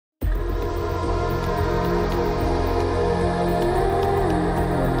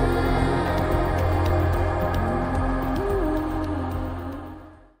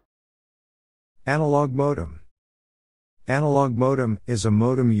Analog modem. Analog modem is a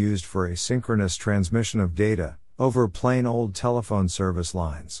modem used for asynchronous transmission of data over plain old telephone service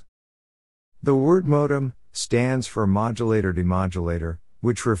lines. The word modem stands for modulator-demodulator,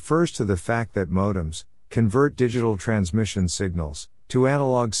 which refers to the fact that modems convert digital transmission signals to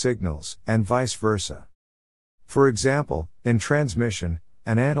analog signals and vice versa. For example, in transmission,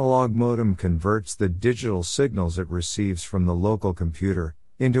 an analog modem converts the digital signals it receives from the local computer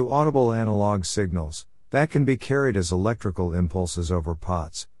into audible analog signals that can be carried as electrical impulses over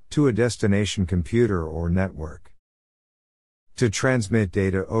POTS to a destination computer or network. To transmit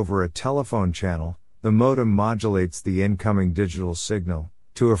data over a telephone channel, the modem modulates the incoming digital signal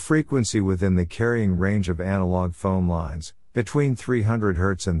to a frequency within the carrying range of analog phone lines, between 300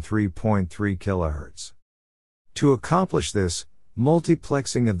 Hz and 3.3 kHz. To accomplish this,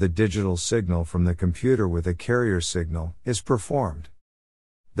 multiplexing of the digital signal from the computer with a carrier signal is performed.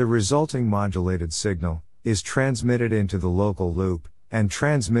 The resulting modulated signal is transmitted into the local loop and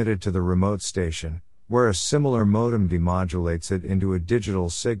transmitted to the remote station, where a similar modem demodulates it into a digital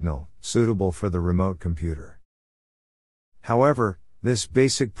signal suitable for the remote computer. However, this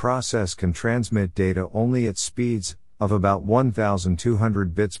basic process can transmit data only at speeds of about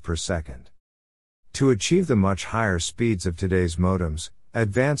 1,200 bits per second. To achieve the much higher speeds of today's modems,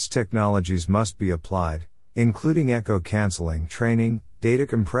 advanced technologies must be applied, including echo cancelling, training, data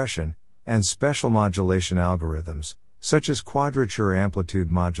compression, and special modulation algorithms, such as quadrature amplitude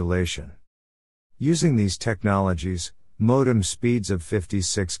modulation. Using these technologies, modem speeds of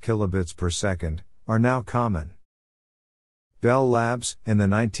 56 kilobits per second are now common. Bell Labs, in the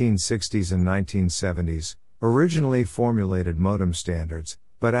 1960s and 1970s, originally formulated modem standards,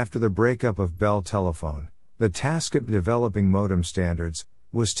 but after the breakup of Bell Telephone, the task of developing modem standards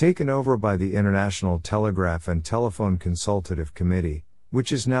was taken over by the International Telegraph and Telephone Consultative Committee,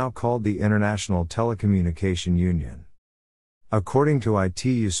 which is now called the International Telecommunication Union. According to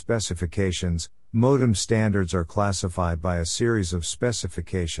ITU specifications, modem standards are classified by a series of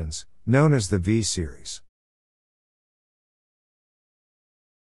specifications, known as the V-series.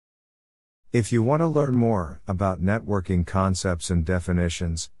 If you want to learn more about networking concepts and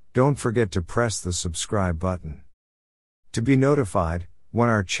definitions, don't forget to press the subscribe button. To be notified when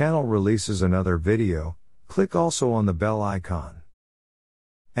our channel releases another video, click also on the bell icon.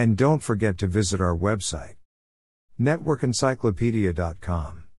 And don't forget to visit our website,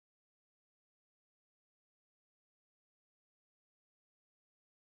 networkencyclopedia.com.